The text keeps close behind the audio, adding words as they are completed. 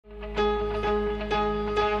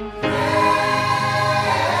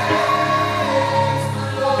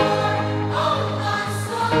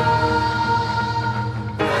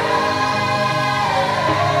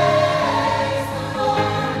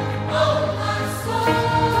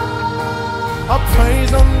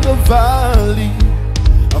praise on the valley,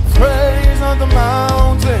 a praise on the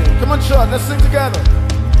mountain. Come on, church, let's sing together.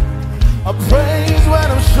 A praise when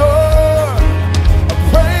I'm sure, a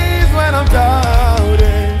praise when I'm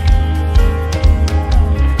doubting,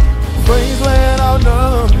 praise when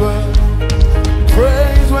outnumbered,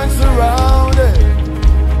 praise when surrounded.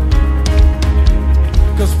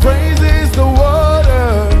 'Cause praise is the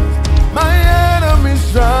water my enemy's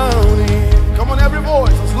drowning. Come on, every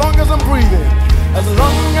voice. As long as I'm breathing, as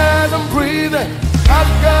long as I'm breathing,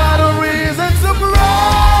 I've got a reason to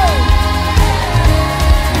praise.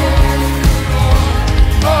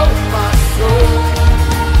 Oh, my soul,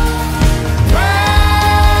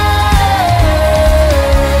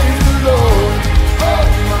 praise the Lord. Oh,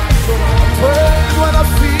 my soul, praise when I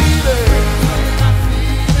feel it,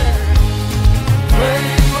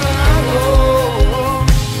 praise when I know,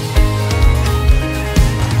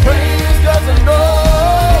 praise 'cause I know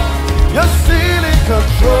you're still in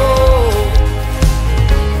control.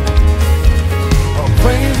 Oh,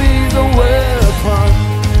 praise is a weapon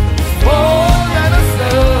more than a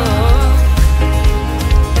sword.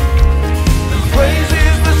 Praise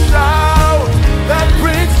is the shout that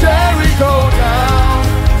brings Jericho down.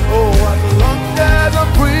 Oh, as long as I'm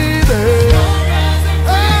breathing,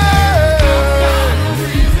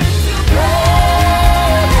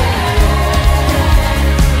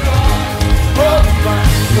 oh, my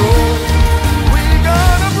soul, we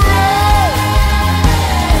gonna break.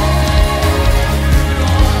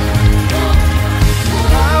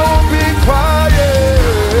 I won't be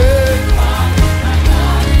quiet.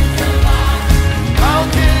 How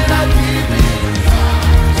can I keep it?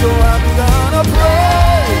 So I'm gonna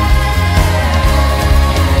pray.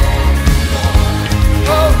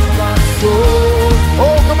 Oh, my soul.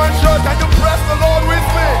 Oh, come on, church, can you press the Lord with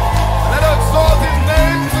me? Let us exalt his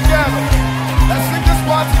name together. Let's sing this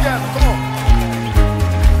part together. Come on.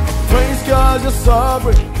 Praise God, you're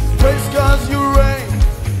sovereign. Praise God, you reign.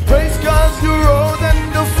 Praise God, you rose and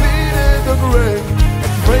defeated the grave.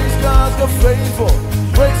 Praise God, you're faithful.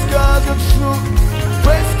 Praise God, you're true.